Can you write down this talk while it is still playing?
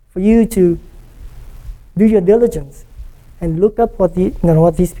for you to do your diligence and look up what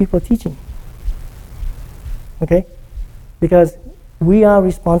these people are teaching. Okay? Because we are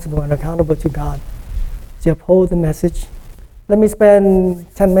responsible and accountable to God to uphold the message. Let me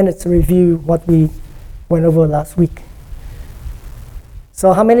spend 10 minutes to review what we went over last week.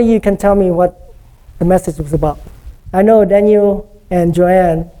 So how many of you can tell me what the message was about? I know Daniel and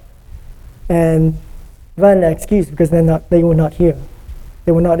Joanne and Van are excused because they were not here.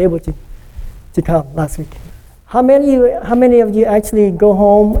 They were not able to come last week. How many of you actually go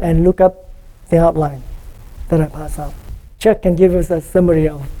home and look up the outline that I passed out? Chuck can give us a summary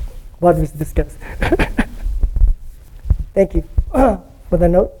of what was discussed. Thank you for the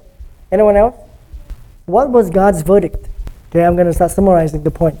note. Anyone else? What was God's verdict? Okay, I'm going to start summarizing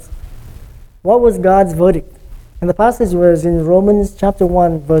the points. What was God's verdict? And the passage was in Romans chapter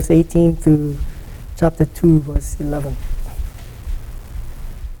 1, verse 18 to chapter 2, verse 11.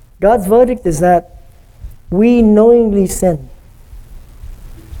 God's verdict is that we knowingly sin.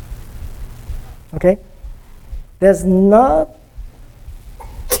 Okay? There's not...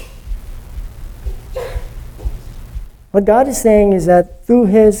 What God is saying is that through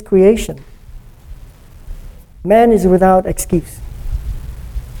His creation, man is without excuse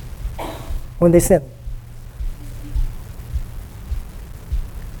when they sin.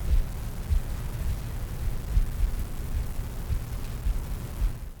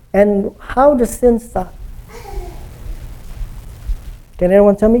 And how does sin start? Can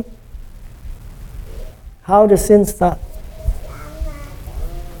anyone tell me? How does sin start?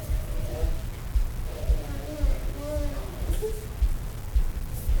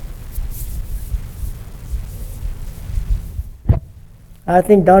 I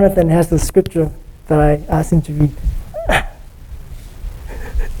think Jonathan has the scripture that I asked him to read.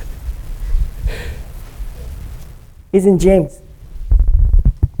 It's in James.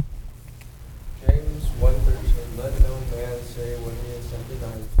 James 1:13. Let no man say when he is tempted,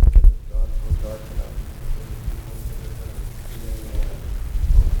 I am tempted of God, for God cannot.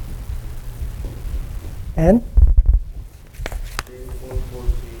 And? James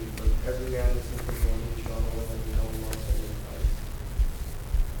 1:14. But every man is tempted when he shall know that he don't lust in Christ.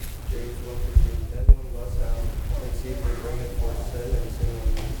 James 1:15. Then when lust out, conceived bringeth forth sin, and sin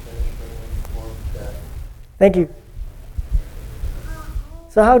when it is finished bringeth forth death. Thank you.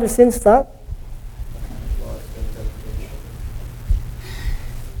 So how does sin start? Lust and temptation.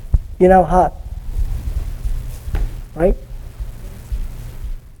 In our heart. Right?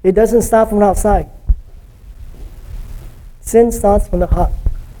 It doesn't start from outside. Sin starts from the heart.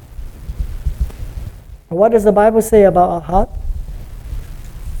 And what does the Bible say about our heart?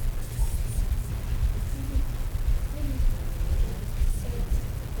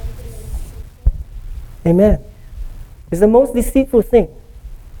 Amen. It's the most deceitful thing.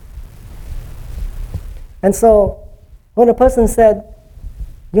 And so, when a person said,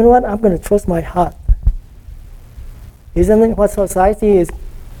 you know what, I'm going to trust my heart. Isn't it what society is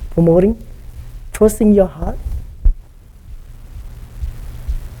promoting? Trusting your heart?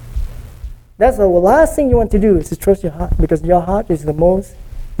 That's the last thing you want to do, is to trust your heart, because your heart is the most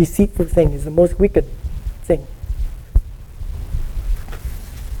deceitful thing, is the most wicked thing.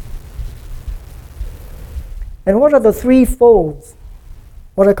 And what are the three folds?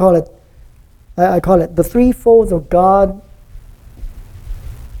 What I call it? I call it the three folds of God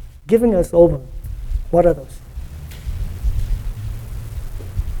giving us over. What are those?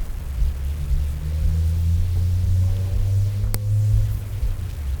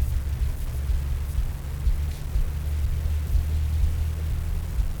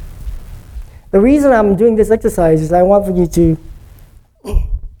 The reason I'm doing this exercise is I want for you to,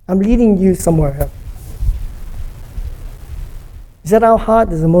 I'm leading you somewhere here. Is that our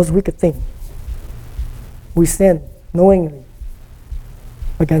heart is the most wicked thing. We sin knowingly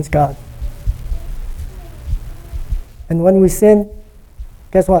against God. And when we sin,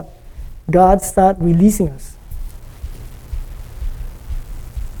 guess what? God starts releasing us.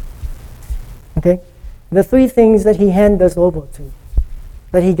 Okay? The three things that He handed us over to,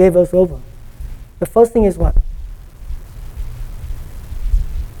 that He gave us over. The first thing is what?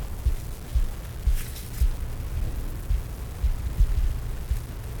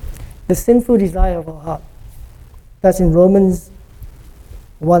 The sinful desire of our heart. That's in Romans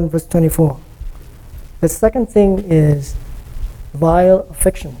 1 verse 24. The second thing is vile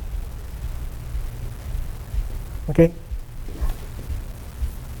affection. Okay?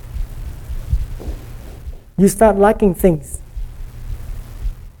 You start liking things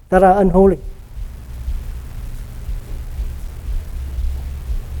that are unholy.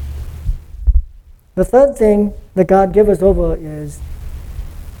 The third thing that God gave us over is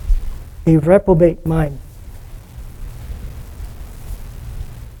a reprobate mind.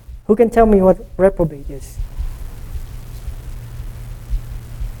 Who can tell me what reprobate is?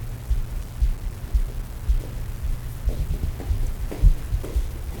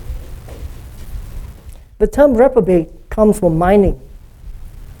 The term reprobate comes from mining.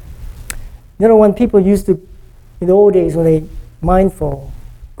 You know, when people used to, in the old days, when they mine for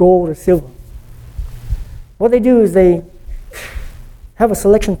gold or silver, what they do is they have a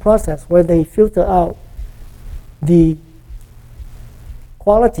selection process where they filter out the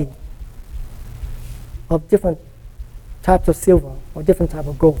quality of different types of silver or different type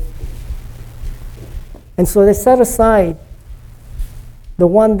of gold. And so they set aside the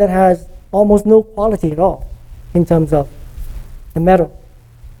one that has almost no quality at all in terms of the metal,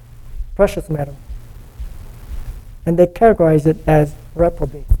 precious metal. And they categorize it as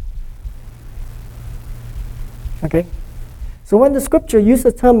reprobate. Okay? So when the scripture uses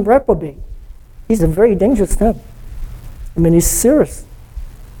the term reprobate, it's a very dangerous term. I mean, it's serious.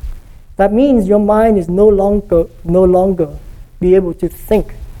 That means your mind is no longer be able to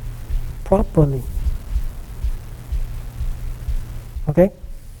think properly. Okay?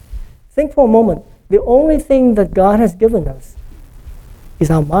 Think for a moment. The only thing that God has given us is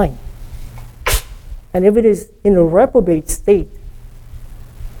our mind. And if it is in a reprobate state,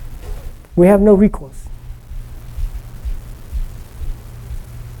 we have no recourse.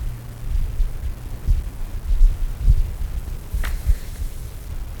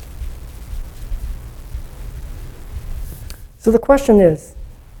 So the question is,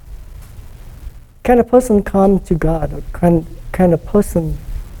 can a person come to God, or can a person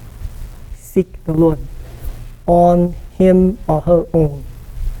seek the Lord on him or her own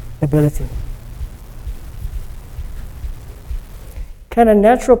ability? Can a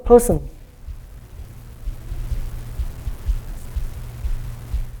natural person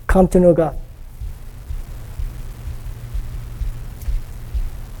come to know God?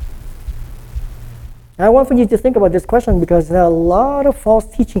 I want for you to think about this question because there are a lot of false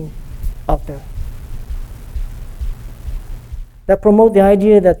teaching out there that promote the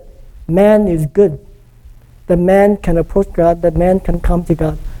idea that man is good, that man can approach God, that man can come to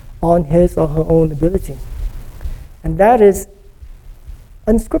God on his or her own ability. And that is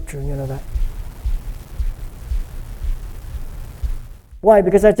unscriptural, you know that. Why?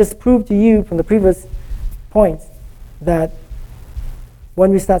 Because I just proved to you from the previous points that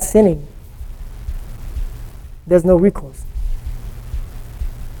when we start sinning, there's no recourse.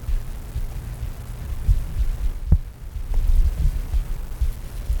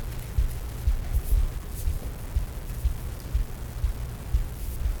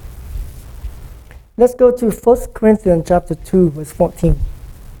 Let's go to 1 Corinthians chapter 2, verse 14.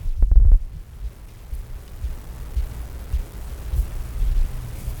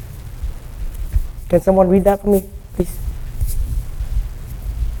 Can someone read that for me, please?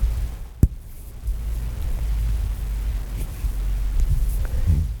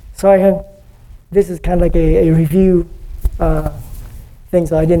 Sorry, this is kind of like a review thing,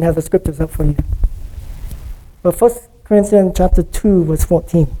 so I didn't have the scriptures up for you. But 1 Corinthians chapter 2, verse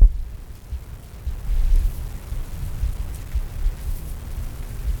 14.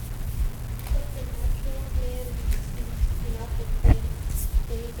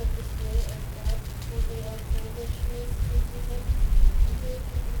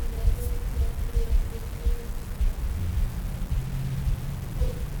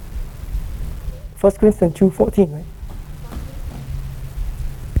 First Corinthians 2:14, right?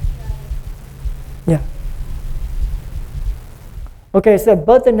 Yeah. Okay, so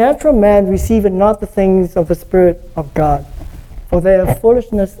but the natural man receiveth not the things of the Spirit of God, for they are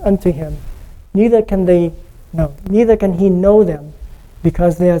foolishness unto him. Neither can he know them,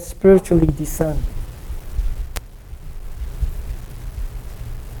 because they are spiritually discerned.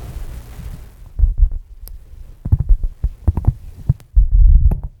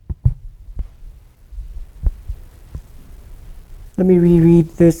 Let me reread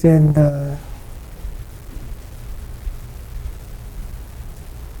this in the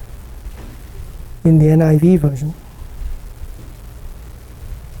NIV version.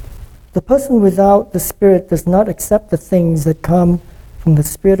 The person without the Spirit does not accept the things that come from the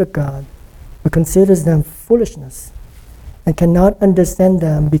Spirit of God, but considers them foolishness, and cannot understand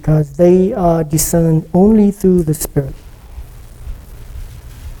them because they are discerned only through the Spirit.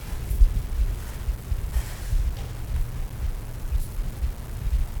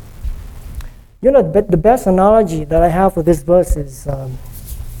 You know, the best analogy that I have for this verse is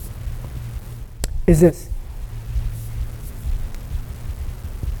this.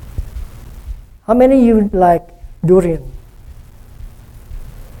 How many of you like durian?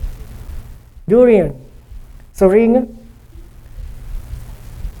 Durian. Serena?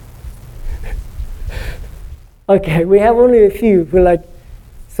 Okay, we have only a few who like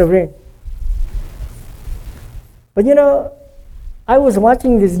serene. But I was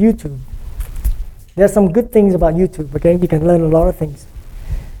watching this YouTube. There's some good things about YouTube, okay? You can learn a lot of things.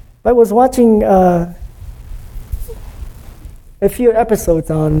 But I was watching a few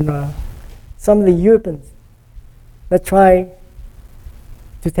episodes on some of the Europeans that try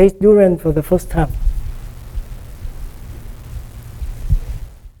to taste durian for the first time.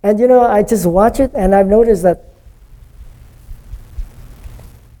 And I just watch it, and I've noticed that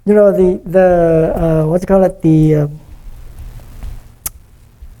the what do you call it,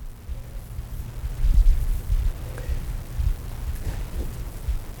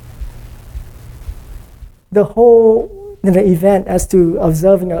 the whole event as to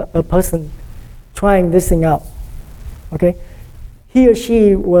observing a person trying this thing out. Okay, he or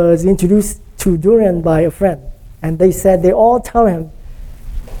she was introduced to durian by a friend, and they all tell him,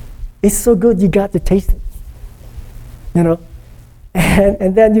 "It's so good, you got to taste it."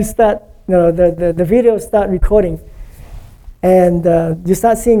 And then you start, the video start recording, and you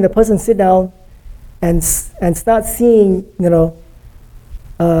start seeing the person sit down and start seeing,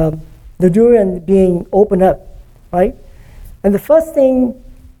 the durian being opened up, right? And the first thing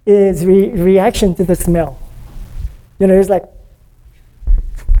is reaction to the smell. It's like,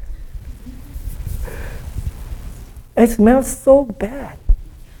 it smells so bad.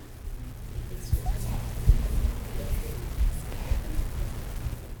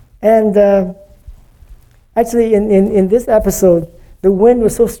 And actually, in this episode, the wind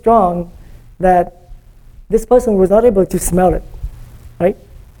was so strong that this person was not able to smell it, right?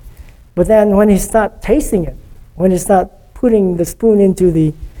 But then when he started tasting it, when he started putting the spoon into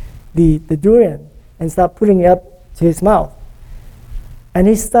the durian and start putting it up to his mouth, and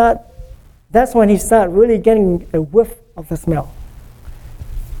that's when he started really getting a whiff of the smell.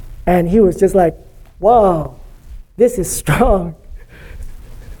 And he was just like, "Wow, this is strong."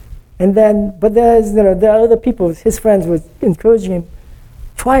 And then, but there are other people, his friends were encouraging him,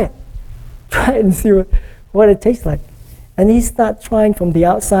 try it and see what it tastes like. And he started trying from the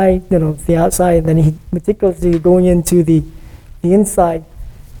outside, and then he meticulously going into the inside.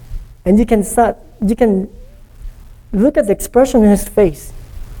 And you can look at the expression in his face.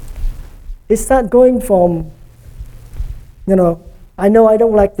 It started going from, I know I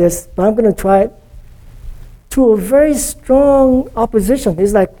don't like this, but I'm going to try it, to a very strong opposition.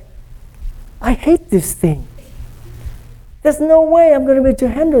 It's like, I hate this thing. There's no way I'm going to be able to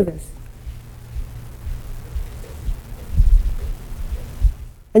handle this.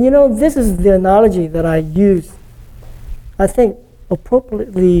 And this is the analogy that I use, I think,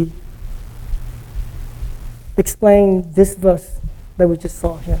 appropriately explain this verse that we just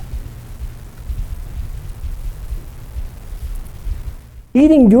saw here.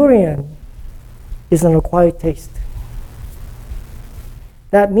 Eating durian is an acquired taste.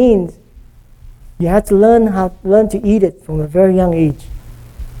 That means you have to learn to eat it from a very young age.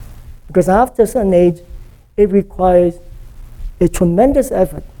 Because after a certain age, it requires a tremendous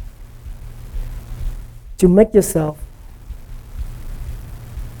effort to make yourself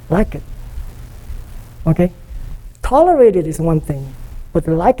like it. Okay? Tolerate it is one thing, but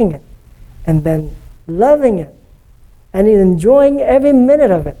liking it, and then loving it, and enjoying every minute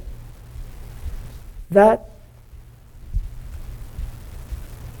of it, that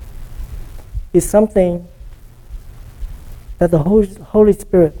is something that the Holy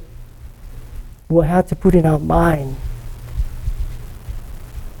Spirit will have to put in our mind,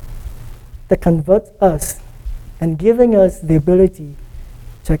 that converts us and giving us the ability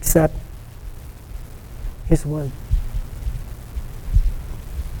to accept His Word.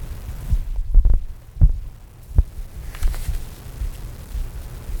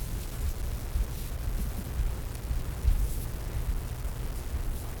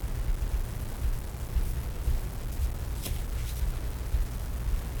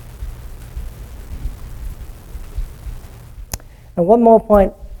 And one more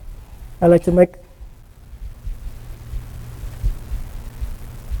point I'd like to make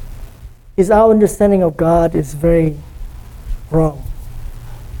is our understanding of God is very wrong.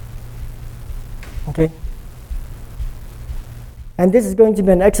 Okay? And this is going to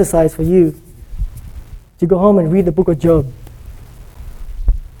be an exercise for you to go home and read the book of Job.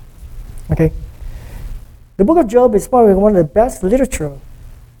 Okay? The book of Job is probably one of the best literature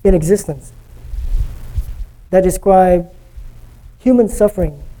in existence that describe human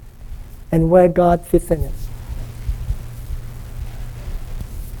suffering and where God fits in it.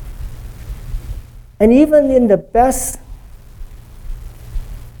 And even in the best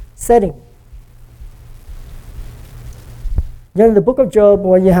setting, In the book of Job,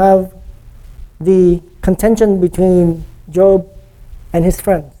 where you have the contention between Job and his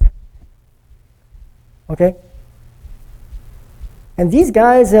friends. Okay? And these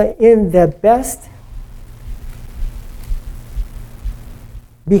guys are in their best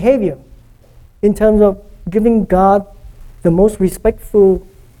behavior in terms of giving God the most respectful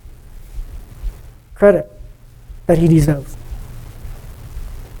credit that he deserves.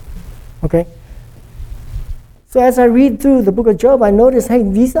 Okay? So as I read through the book of Job, I notice, hey,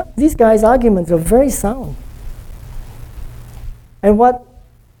 these guys' arguments are very sound. And what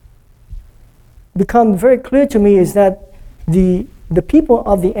becomes very clear to me is that the people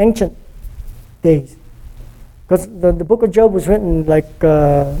of the ancient days, because the book of Job was written like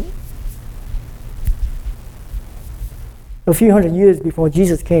a few hundred years before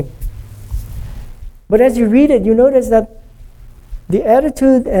Jesus came. But as you read it, you notice that the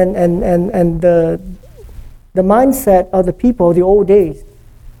attitude and the mindset of the people of the old days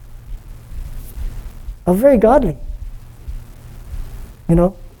are very godly. You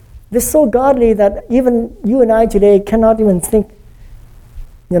know, they're so godly that even you and I today cannot even think,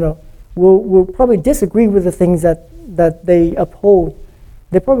 you know, we'll probably disagree with the things that they uphold.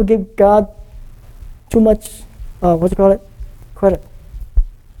 They probably give God too much, credit.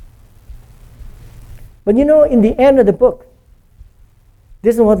 But you know, in the end of the book,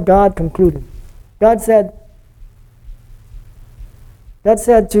 this is what God concluded. God said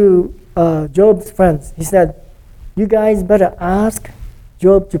to Job's friends, he said, you guys better ask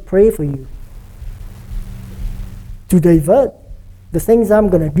Job to pray for you, to divert the things I'm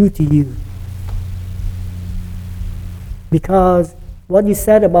going to do to you. Because what you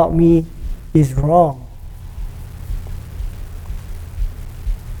said about me is wrong.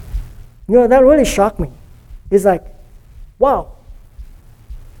 You know, that really shocked me. It's like, wow.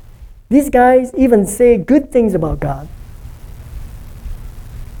 These guys even say good things about God.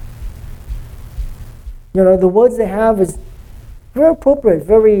 You know, the words they have is very appropriate,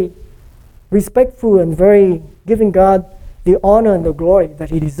 very respectful, and very giving God the honor and the glory that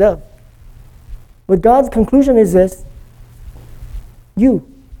he deserves. But God's conclusion is this: I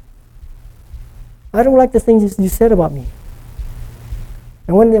don't like the things you said about me.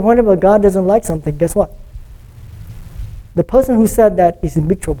 And whenever God doesn't like something, guess what? The person who said that is in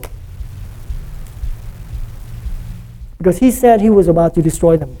big trouble. Because he said he was about to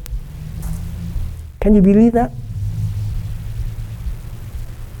destroy them. Can you believe that?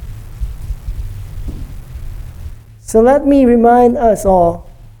 So let me remind us all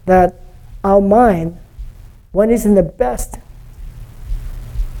that our mind, when it's in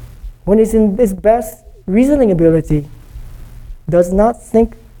its best reasoning ability, does not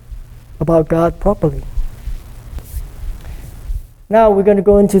think about God properly. Now we're going to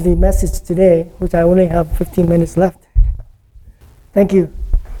go into the message today, which I only have 15 minutes left. Thank you.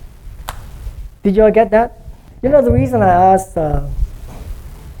 Did you all get that? You know, the reason I asked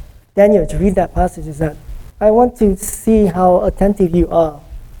Daniel to read that passage is that I want to see how attentive you are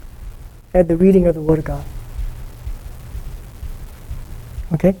at the reading of the Word of God.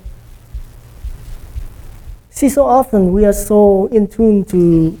 Okay? See, so often we are so in tune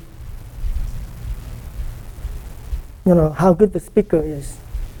to, you know, how good the speaker is,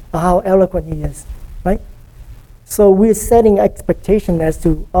 or how eloquent he is, right? So we're setting expectation as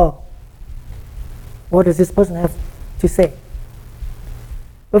to, what does this person have to say?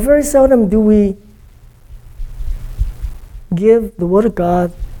 But very seldom do we give the Word of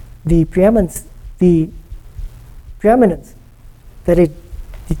God the preeminence that it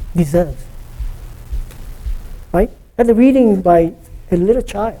deserves. Right? At the reading by a little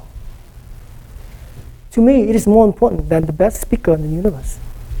child, to me, it is more important than the best speaker in the universe.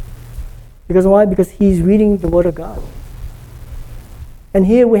 Because why? Because he's reading the Word of God. And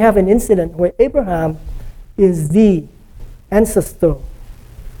here we have an incident where Abraham is the ancestor,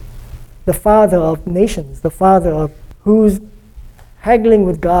 the father of nations, the father of who's haggling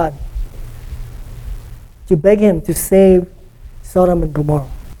with God to beg him to save Sodom and Gomorrah.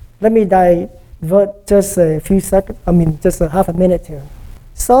 Let me divert just a few seconds, just a half a minute here.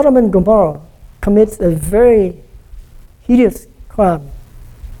 Sodom and Gomorrah commits a very hideous crime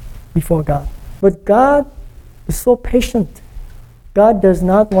before God. But God is so patient. God does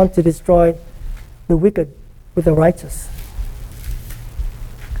not want to destroy the wicked with the righteous.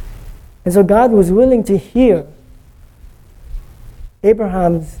 And so God was willing to hear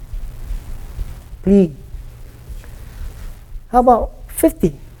Abraham's plea. How about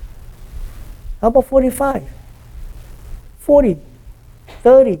 50? How about 45? 40?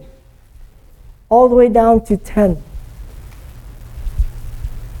 30? All the way down to 10.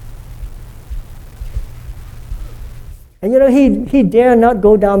 And he dare not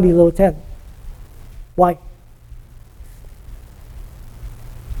go down below 10. Why?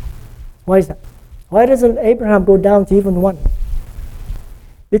 Why is that? Why doesn't Abraham go down to even 1?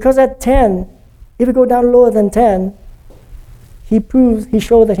 Because at 10, if you go down lower than 10, he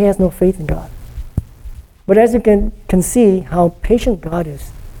shows that he has no faith in God. But as you can see how patient God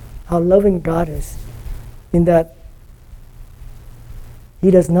is, how loving God is, in that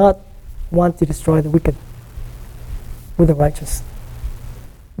he does not want to destroy the wicked with the righteous.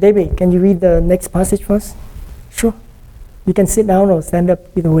 David, can you read the next passage for us? Sure. You can sit down or stand up,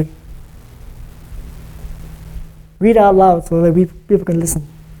 either way. Read out loud so that people can listen.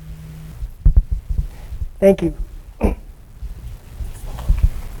 Thank you.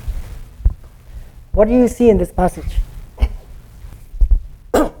 What do you see in this passage?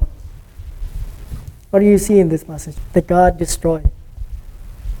 What do you see in this passage? That God destroyed.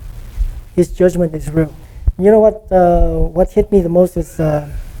 His judgment is real. You know what hit me the most is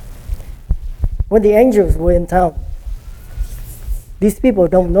when the angels were in town. These people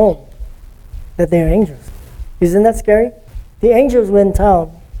don't know that they're angels. Isn't that scary? The angels were in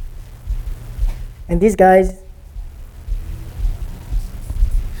town, and these guys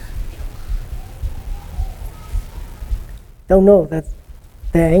don't know that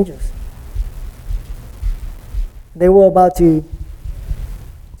they're angels. They were about to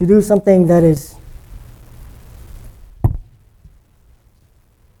do something that is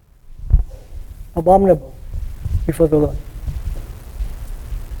abominable before the Lord.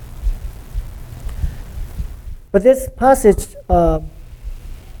 But this passage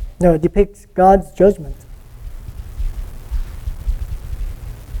depicts God's judgment.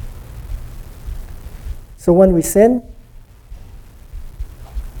 So when we sin,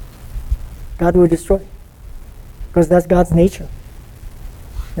 God will destroy, because that's God's nature.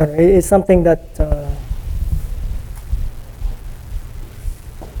 It's something that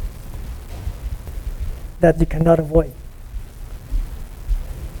you cannot avoid.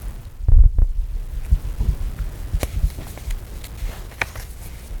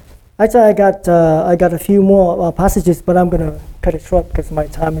 Actually, I got a few more passages, but I'm going to cut it short because my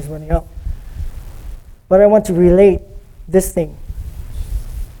time is running out. But I want to relate this thing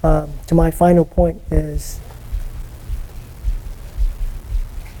to my final point is,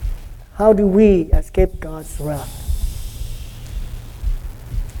 how do we escape God's wrath?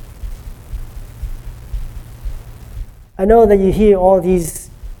 I know that you hear all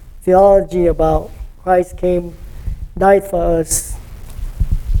these theology about Christ came, died for us.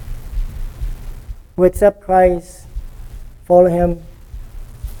 We accept Christ, follow Him.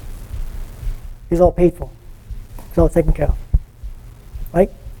 He's all paid for. He's all taken care of. Right?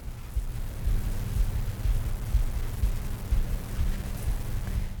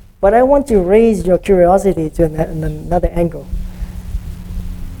 But I want to raise your curiosity to another angle.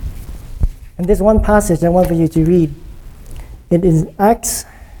 And there's one passage I want for you to read. It is Acts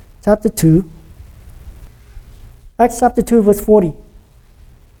chapter 2. Acts chapter 2, verse 40.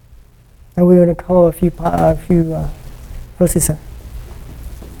 And we're going to cover a few verses here.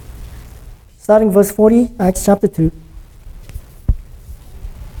 Starting verse 40, Acts chapter 2.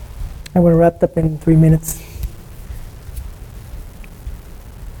 I'm going to wrap it up in 3 minutes.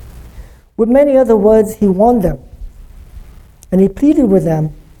 With many other words, he warned them, and he pleaded with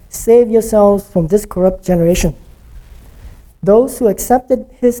them, "Save yourselves from this corrupt generation." Those who accepted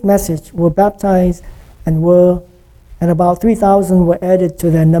his message were baptized, and about 3,000 were added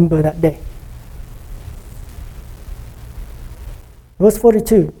to their number that day. Verse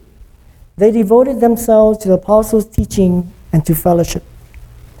 42, they devoted themselves to the apostles' teaching and to fellowship,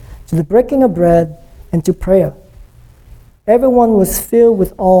 to the breaking of bread and to prayer. Everyone was filled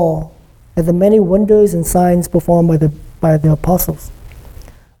with awe at the many wonders and signs performed by the apostles.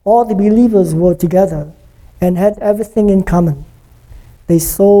 All the believers were together and had everything in common. They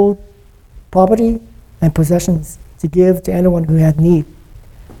sold property and possessions to give to anyone who had need.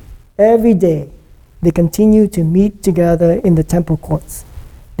 Every day they continued to meet together in the temple courts.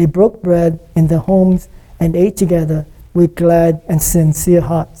 They broke bread in their homes and ate together with glad and sincere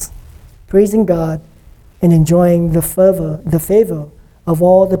hearts, praising God and enjoying the favor of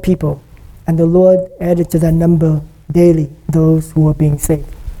all the people. And the Lord added to their number daily those who were being saved.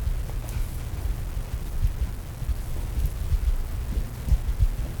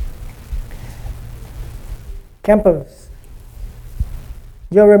 Campers,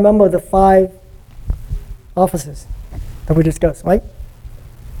 you'll remember the 5 offices that we discussed, right?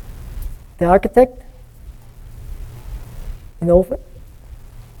 The architect,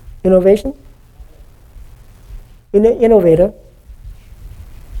 innovation, innovator,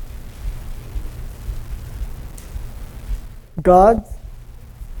 gods,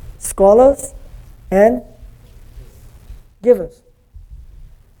 scholars, and givers.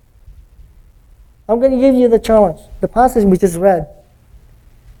 I'm going to give you the challenge. The passage we just read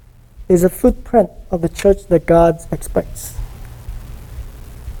is a footprint of the church that God expects.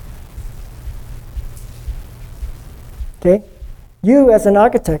 Okay? You as an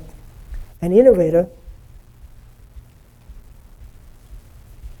architect, an innovator,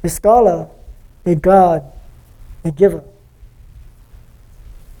 a scholar, a God, a giver,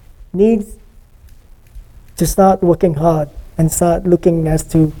 needs to start working hard and start looking as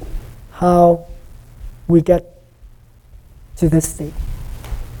to how we get to this state.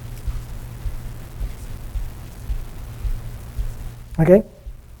 Okay?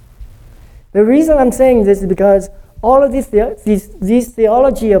 The reason I'm saying this is because all of this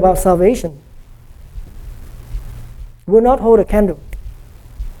theology about salvation will not hold a candle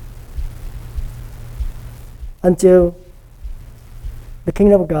until the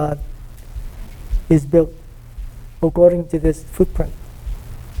kingdom of God is built according to this footprint.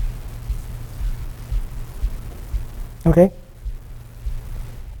 Okay?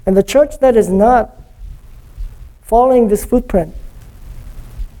 And the church that is not following this footprint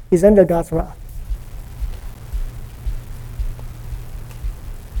is under God's wrath.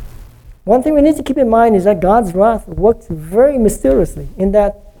 One thing we need to keep in mind is that God's wrath works very mysteriously in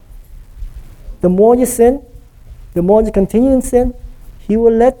that the more you sin, the more you continue in sin, He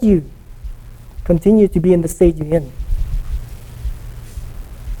will let you continue to be in the state you're in.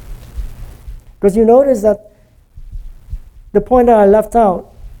 Because you notice that the point that I left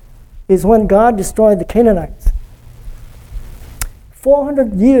out is when God destroyed the Canaanites.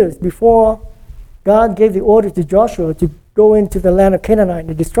 400 years before God gave the order to Joshua to go into the land of Canaan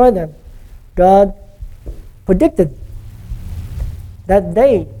and destroy them, God predicted that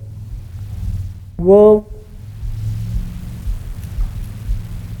they will,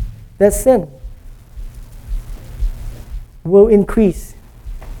 their sin will increase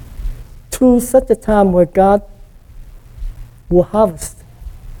to such a time where God will harvest.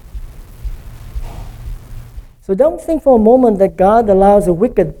 So don't think for a moment that God allows the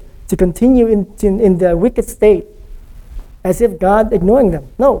wicked to continue in their wicked state as if God ignoring them.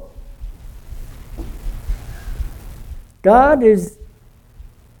 No. God is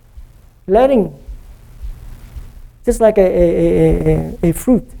letting, just like a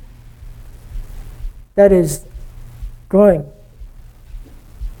fruit that is growing,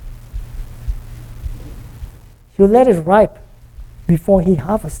 He'll let it ripe before He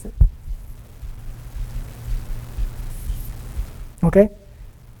harvests it. Okay?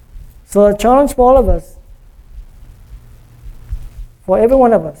 So a challenge for all of us, for every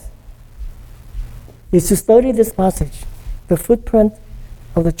one of us, is to study this passage, the footprint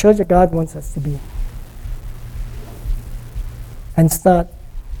of the church that God wants us to be, and start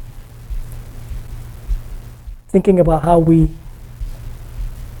thinking about how we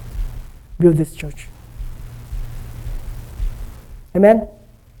build this church. Amen?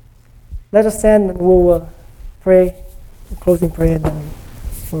 Let us stand and we'll pray, closing prayer, and then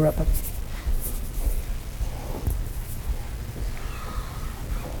we'll wrap up.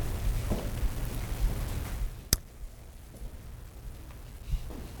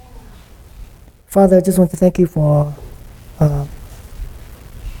 Father, I just want to thank you for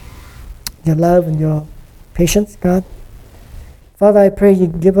your love and your patience, God. Father, I pray you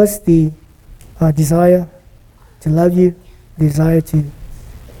give us the desire to love you, desire to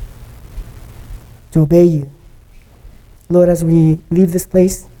obey you. Lord, as we leave this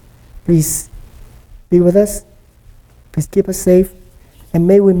place, please be with us. Please keep us safe. And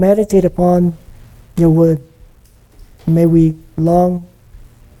may we meditate upon your word. May we long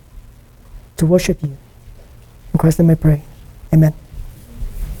to worship you. In Christ's name I pray. Amen.